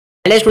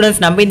Hello students,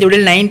 நம்ம இந்த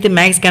வீடியோல 9th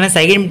மேக்ஸ்க்கான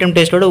second midterm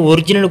டெஸ்டோட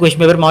original question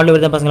paper model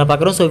தான் பசங்களா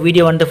பார்க்கறோம். சோ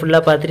வீடியோ வந்து ஃபுல்லா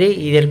பார்த்துட்டு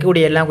இது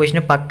இருக்கக்கூடிய எல்லா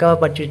क्वेश्चन பக்காவா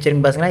படிச்சு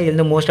வச்சிருங்க பசங்களா. இது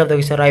வந்து மோஸ்ட் ஆஃப் தி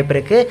क्वेश्चन வாய்ப்பு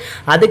இருக்கு.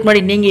 அதுக்கு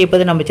முன்னாடி நீங்க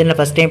இப்போதான் நம்ம சேனலை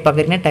ஃபர்ஸ்ட் டைம்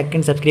பார்க்கறீங்கன்னா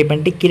டக்குன்னு சப்ஸ்கிரைப்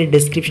பண்ணிட்டு கீழ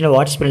டிஸ்கிரிப்ஷன்ல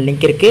வாட்ஸ்அப்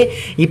லிங்க் இருக்கு.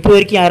 இப்போ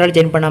வரைக்கும் யாராவது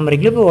ஜாயின் பண்ணாம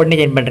இருக்கீங்களோ இப்போ உடனே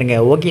ஜாயின் பண்றீங்க.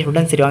 ஓகே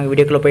ஸ்டூடண்ட்ஸ், சரி வாங்க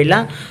வீடியோக்குள்ள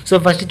போயிடலாம்.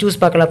 So first choose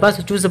பார்க்கலாம்ப்பா.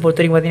 So choose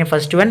பொறுத்தவரைக்கும் பாத்தீங்கன்னா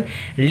first one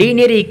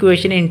linear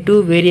equation in two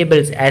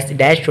variables as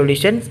dash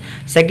solutions.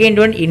 Second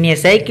one in a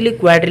cyclic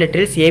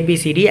quadrilaterals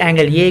ABCD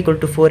angle A equal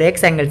to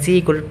 4x angle C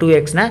equal to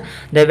 2x.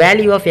 The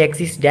value of x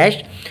is dash.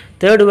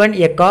 Third one,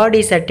 a chord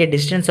is at a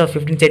distance of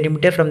 15 cm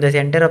from the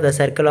center of the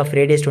circle of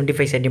radius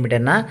 25 cm.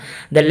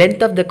 The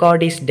length of the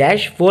chord is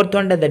dash. Fourth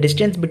one, the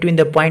distance between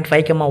the point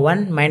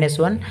 5,1 minus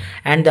 1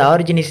 and the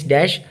origin is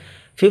dash.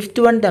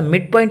 Fifth one, the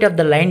midpoint of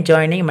the line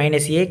joining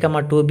minus a,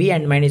 2b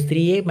and minus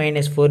 3a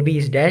minus 4b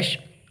is dash.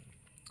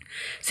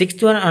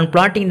 Sixth one, on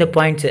plotting the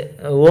points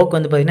O க்கு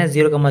வந்து பாத்தீங்கன்னா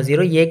 0,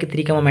 0, A க்கு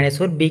 3,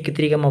 -4, B க்கு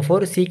 3, 4,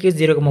 C க்கு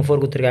 0, 4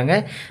 கொடுத்திருக்காங்க.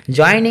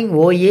 Joining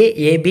OA,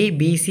 AB,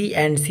 BC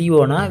and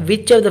CO னா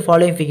which of the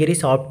following figure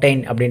is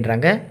obtained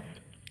அப்படின்றாங்க.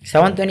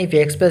 Seventh one, if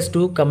x plus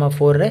 2,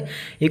 4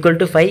 equal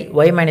to 5,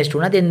 y minus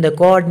 2 னா then the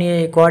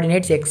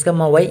coordinates x,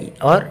 y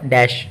are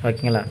dash.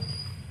 ஓகேங்களா?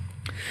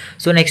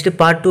 So next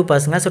part 2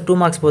 பசங்க. So 2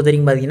 marks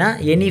பொறுத்தவரைக்கும் பார்த்தீங்கன்னா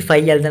any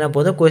 5 எழுதுனா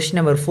போதும். Question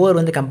number 4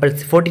 வந்து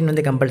 14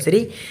 வந்து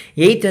கம்பல்சரி.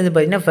 8th வந்து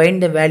பார்த்தீங்கன்னா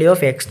find the value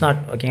of x0.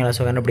 ஓகேங்களா?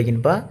 ஸோ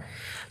கண்டுபிடிக்கணும்ப்பா.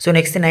 ஸோ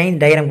நெக்ஸ்ட் 9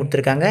 டயக்ராம்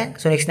கொடுத்துருக்காங்க.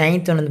 ஸோ நெக்ஸ்ட்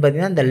 9th ஒன் வந்து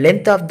பார்த்தீங்கன்னா the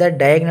length of the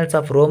diagonals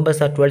of rhombus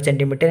are 12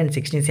 cm and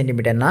 16 cm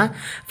னா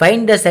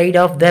find the side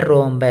of the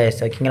rhombus.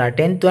 ஓகேங்களா?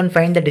 10th one,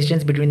 find the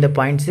distance between the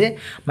points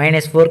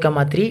 -4,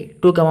 3,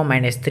 2,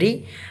 -3.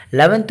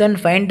 11th one,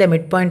 find the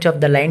midpoints of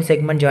the line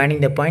segment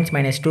joining the points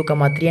 -2,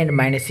 3 and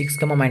 -6,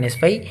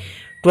 -5.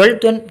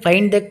 12th one,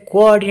 find the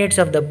coordinates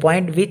of the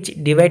point which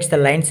divides the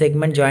line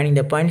segment joining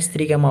the points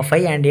 3,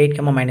 5 and 8,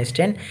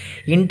 -10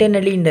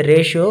 internally in the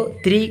ratio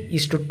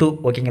 3:2.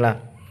 ஓகேங்களா?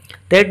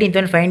 13th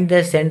one, find the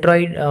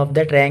centroid of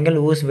the triangle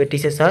whose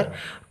vertices are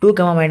 2,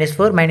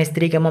 -4,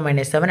 -3,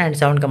 -7 and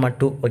 7,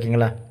 2.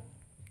 ஓகேங்களா?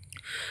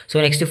 So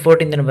next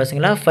 14th ஒன்று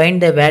பசங்களா, find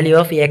the value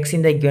of X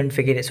இந்த given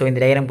figure. So இந்த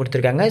diagram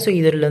கொடுத்துருக்காங்க. So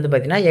இதில் வந்து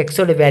பார்த்தீங்கன்னா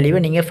எக்ஸோட வேல்யூவை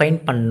நீங்கள்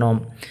ஃபைண்ட் பண்ணணும்.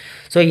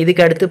 ஸோ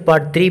இதுக்கு அடுத்து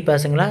பார்ட் 3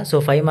 பசங்களா. So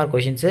 5 mark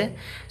questions.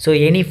 So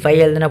any 5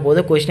 எழுதுனா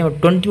போதும். கொஸ்டின் நம்பர்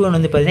 21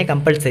 வந்து பார்த்தீங்கன்னா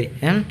கம்பல்சரி.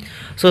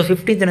 ஸோ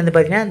 15th வந்து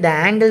பார்த்தீங்கன்னா த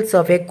angles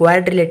of A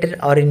quadrilateral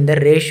R in the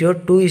ratio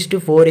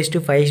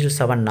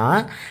 2:4:5:7 னா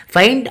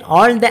ஃபைண்ட்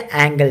ஆல் த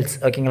ஆங்கிள்ஸ்.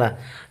 ஓகேங்களா?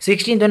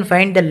 16th one,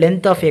 find the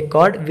length of a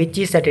chord which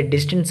is at a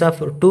distance of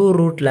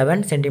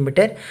 2√11 cm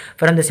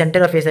from the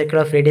center of a circle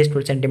of radius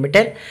 12 cm.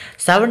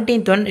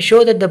 17th one, show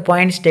that the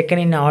points taken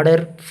in order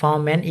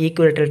form an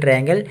equilateral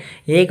triangle.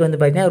 A க்கு வந்து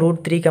பார்த்தீங்கன்னா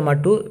 √3,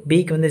 2, B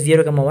க்கு வந்து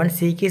 0, 1,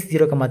 C க்கு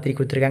 0, 3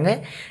 கொடுத்துருக்காங்க.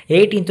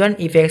 18th one,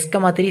 if x,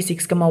 3,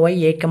 6, y,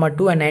 8,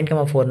 2 and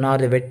 9, 4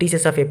 are the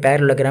vertices of a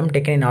parallelogram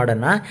taken in order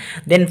na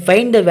then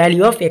find the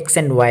value of x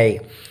and y.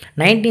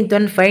 19th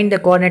one, find the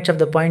coordinates of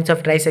the points of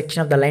trisection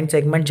of the line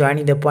segment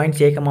joining the points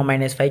a,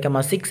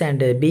 -5, 6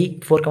 and b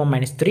 4,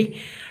 -3.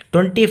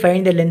 20,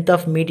 find the length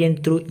of median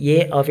through A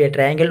of a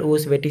triangle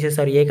whose vertices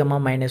are a,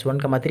 -1,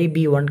 3,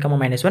 b 1,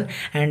 -1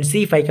 and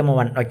c 5,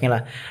 1. ஓகேங்களா?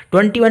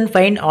 21,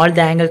 find all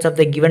the angles of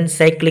the given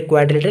cyclic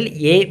quadrilateral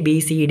A, B,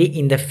 C, D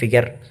in the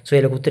figure. So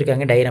இதில்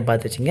கொடுத்துருக்காங்க, diagram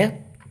பார்த்து வச்சுங்க.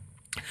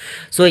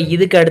 So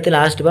இதுக்கு அடுத்து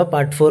லாஸ்ட்டுப்பா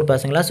part 4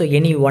 பசங்களா. So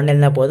any 1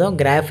 இருந்தால் போதும்.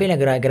 கிராஃபை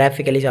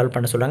கிராஃபிக்கலி சால்வ்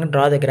பண்ண சொல்கிறாங்க.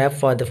 Draw the graph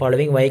for the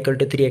following y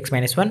 = 3x -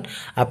 1.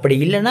 அப்படி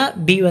இல்லைனா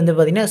B வந்து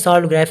பார்த்தீங்கன்னா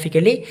solve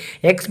graphically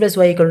x +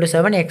 y =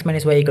 7, x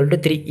 - y =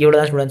 3. இவ்வளோ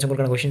தான் ஸ்டூடெண்ட்ஸ்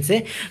உங்களுக்கான கொஷின்ஸு.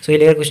 ஸோ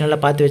இதில் இருக்கிற கொஷின்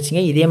எல்லாம் பார்த்து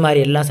வச்சுங்க. இதே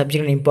மாதிரி எல்லா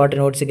subject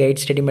important notes,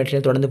 guide, study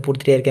material தொடர்ந்து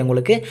பூர்த்திட்டே இருக்கேன்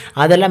உங்களுக்கு.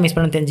 அதெல்லாம் மிஸ்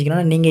பண்ண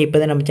தெரிஞ்சிக்கணும்னா நீங்கள் இப்போ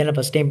தான் நம்ம சேனல்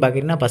ஃபஸ்ட் டைம்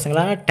பார்க்குறீங்கன்னா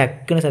பசங்களா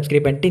டக்குன்னு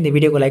சப்ஸ்கிரைப் பண்ணிட்டு இந்த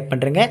வீடியோக்கு லைக்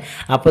பண்ணுறேங்க.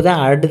 அப்போ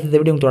தான் அடுத்த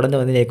வீடியோ உங்களுக்கு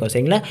தொடர்ந்து வந்து இருக்கும்.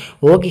 சரிங்களா?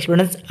 ஓகே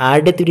ஸ்டூடெண்ட்ஸ்,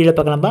 அடுத்த வீடியோவில்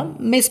பார்க்கலாம்ப்பா.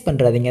 மிஸ்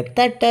பண்ணுறாதீங்க.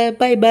 Tata,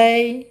 by by.